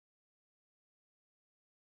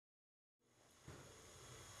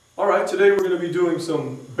Alright, today we're going to be doing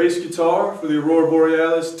some bass guitar for the Aurora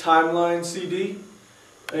Borealis Timeline CD.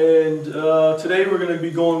 And today we're going to be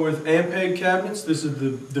going with Ampeg cabinets. This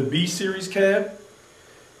is the B series cab.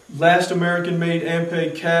 Last American made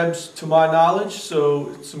Ampeg cabs to my knowledge,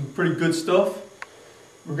 so it's some pretty good stuff.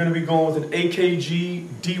 We're going to be going with an AKG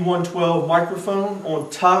D112 microphone on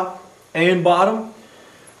top and bottom.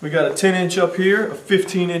 We got a 10-inch up here, a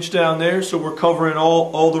 15-inch down there, so we're covering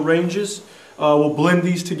all the ranges. We'll blend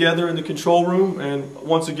these together in the control room, and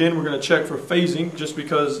once again we're going to check for phasing, just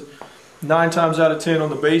because 9 times out of 10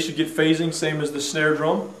 on the bass you get phasing, same as the snare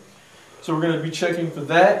drum. So we're going to be checking for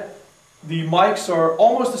that. The mics are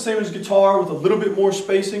almost the same as guitar with a little bit more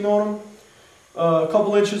spacing on them. A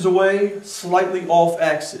couple inches away, slightly off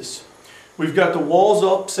axis. We've got the walls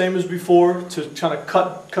up, same as before, to kind of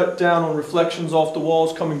cut down on reflections off the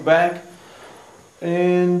walls coming back.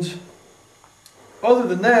 And other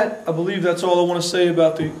than that, I believe that's all I want to say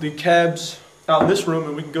about the cabs out in this room,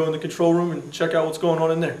 and we can go in the control room and check out what's going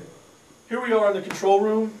on in there. Here we are in the control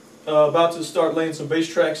room, about to start laying some bass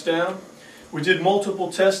tracks down. We did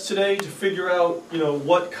multiple tests today to figure out,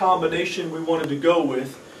 what combination we wanted to go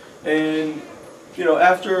with, and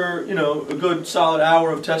after a good solid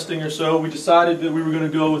hour of testing or so, we decided that we were going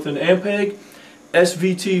to go with an Ampeg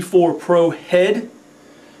SVT4 Pro head,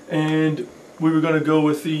 and we were going to go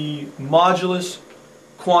with the Modulus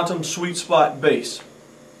Quantum Sweet Spot bass.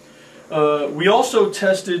 We also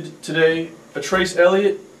tested today a Trace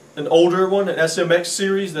Elliott, an older one, an SMX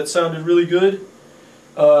series that sounded really good.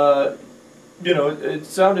 It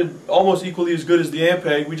sounded almost equally as good as the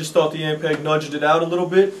Ampeg. We just thought the Ampeg nudged it out a little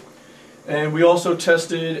bit. And we also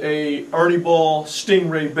tested a Ernie Ball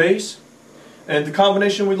Stingray bass. And the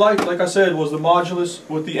combination we liked, like I said, was the Modulus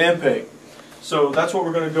with the Ampeg. So that's what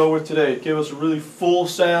we're going to go with today. It gave us a really full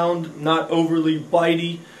sound, not overly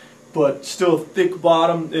bitey, but still thick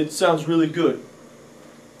bottom. It sounds really good.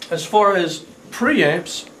 As far as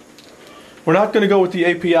preamps, we're not going to go with the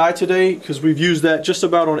API today because we've used that just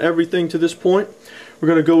about on everything to this point. We're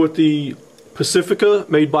going to go with the Pacifica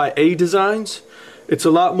made by A Designs. It's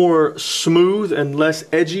a lot more smooth and less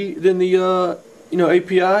edgy than the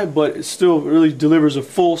API, but it still really delivers a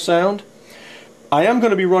full sound. I am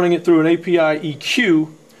going to be running it through an API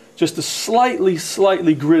EQ just to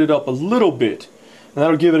slightly grit it up a little bit, and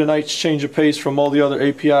that'll give it a nice change of pace from all the other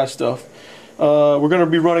API stuff. We're going to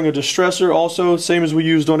be running a distressor also, same as we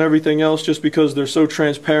used on everything else, just because they're so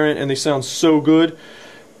transparent and they sound so good.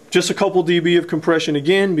 Just a couple dB of compression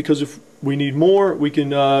again, because if we need more, we can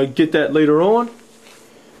get that later on.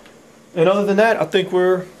 And other than that, I think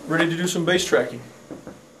we're ready to do some bass tracking.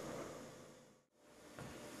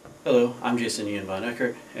 Hello, I'm Jason Ian Von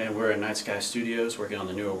Eckert, and we're at Night Sky Studios working on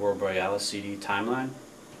the new Aurora Borealis CD Timeline.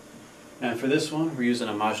 And for this one, we're using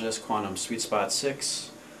a Modulus Quantum Sweet Spot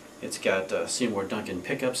 6. It's got Seymour Duncan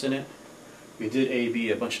pickups in it. We did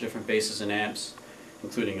A/B a bunch of different basses and amps,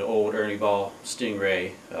 including an old Ernie Ball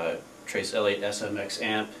Stingray, Trace Elliott SMX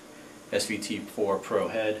amp, SVT4 Pro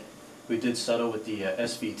head. We did settle with the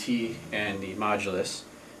SVT and the Modulus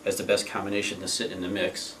as the best combination to sit in the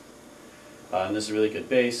mix. And this is a really good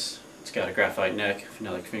bass. It's got a graphite neck,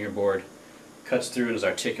 phenolic fingerboard, cuts through and is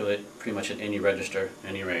articulate pretty much at any register,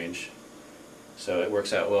 any range. So it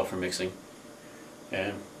works out well for mixing.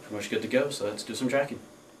 And pretty much good to go, so let's do some tracking.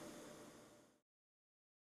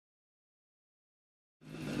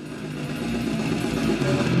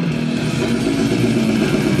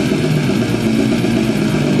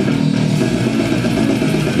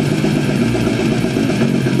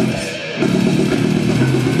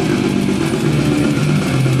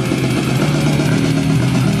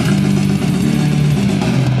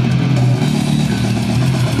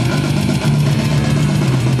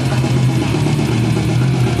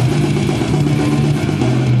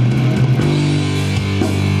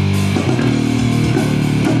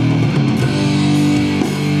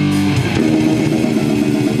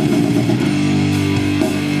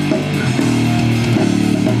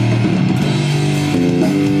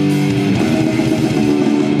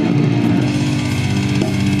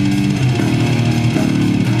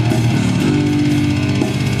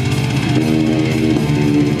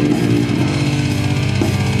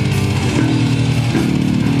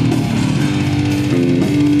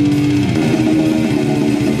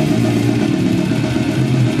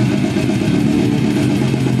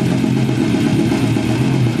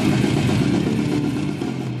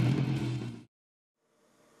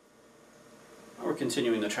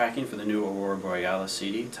 Continuing the tracking for the new Aurora Borealis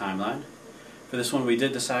CD Timeline. For this one we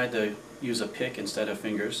did decide to use a pick instead of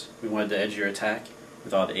fingers. We wanted the edgier attack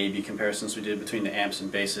with all the A/B comparisons we did between the amps and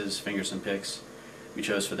basses, fingers and picks. We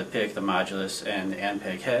chose for the pick the Modulus and the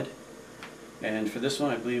Ampeg head. And for this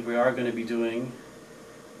one, I believe we are going to be doing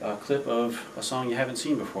a clip of a song you haven't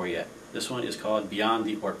seen before yet. This one is called Beyond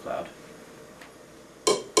the Orc Cloud.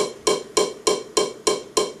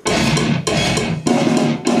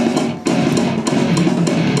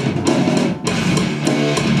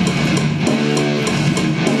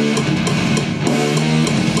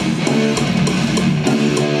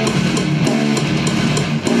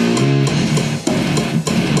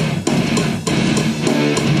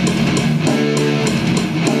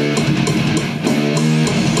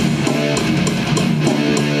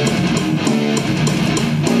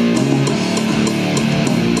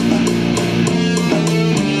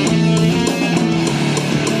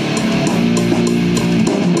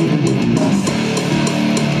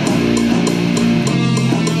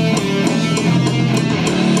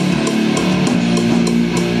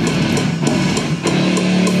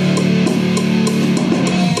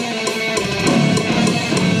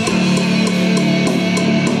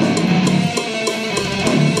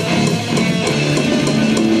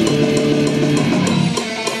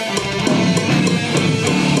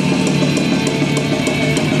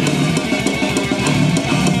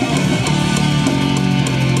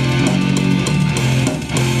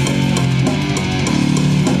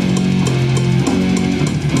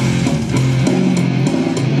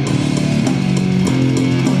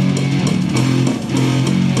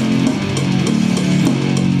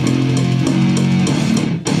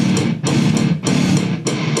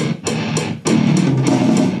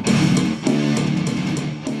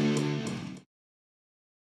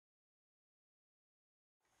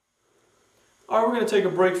 Alright, we're going to take a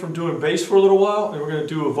break from doing bass for a little while, and we're going to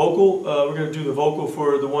do a vocal. We're going to do the vocal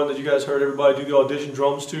for the one that you guys heard everybody do the audition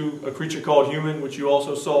drums to, A Creature Called Human, which you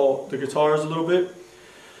also saw the guitars a little bit.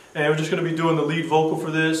 And we're just going to be doing the lead vocal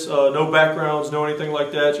for this. No backgrounds, no anything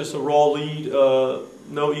like that, just a raw lead, no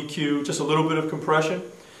EQ, just a little bit of compression.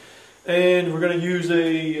 And we're going to use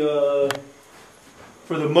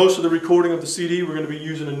for the most of the recording of the CD, we're going to be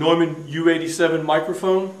using a Neumann U87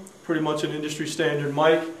 microphone, pretty much an industry standard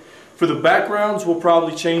mic. For the backgrounds, we'll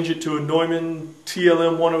probably change it to a Neumann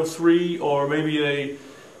TLM 103 or maybe a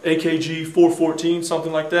AKG 414,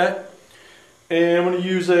 something like that. And I'm going to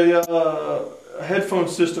use a headphone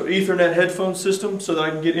system, Ethernet headphone system, so that I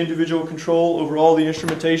can get individual control over all the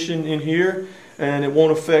instrumentation in here, and it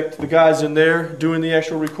won't affect the guys in there doing the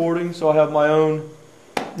actual recording. So I have my own,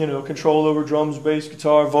 control over drums, bass,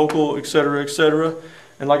 guitar, vocal, etc., etc.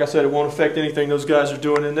 And like I said, it won't affect anything those guys are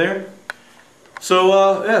doing in there.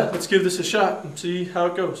 So yeah, let's give this a shot and see how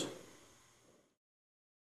it goes.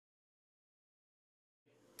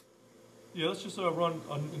 Yeah, let's just run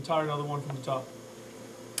an entire another one from the top.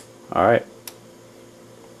 All right.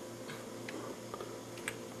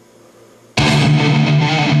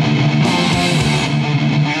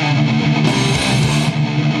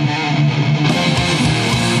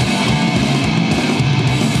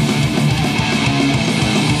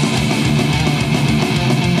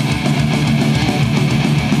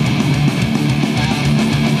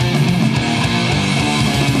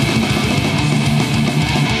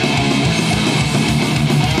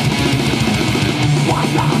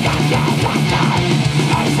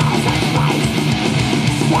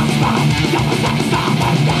 What's wrong?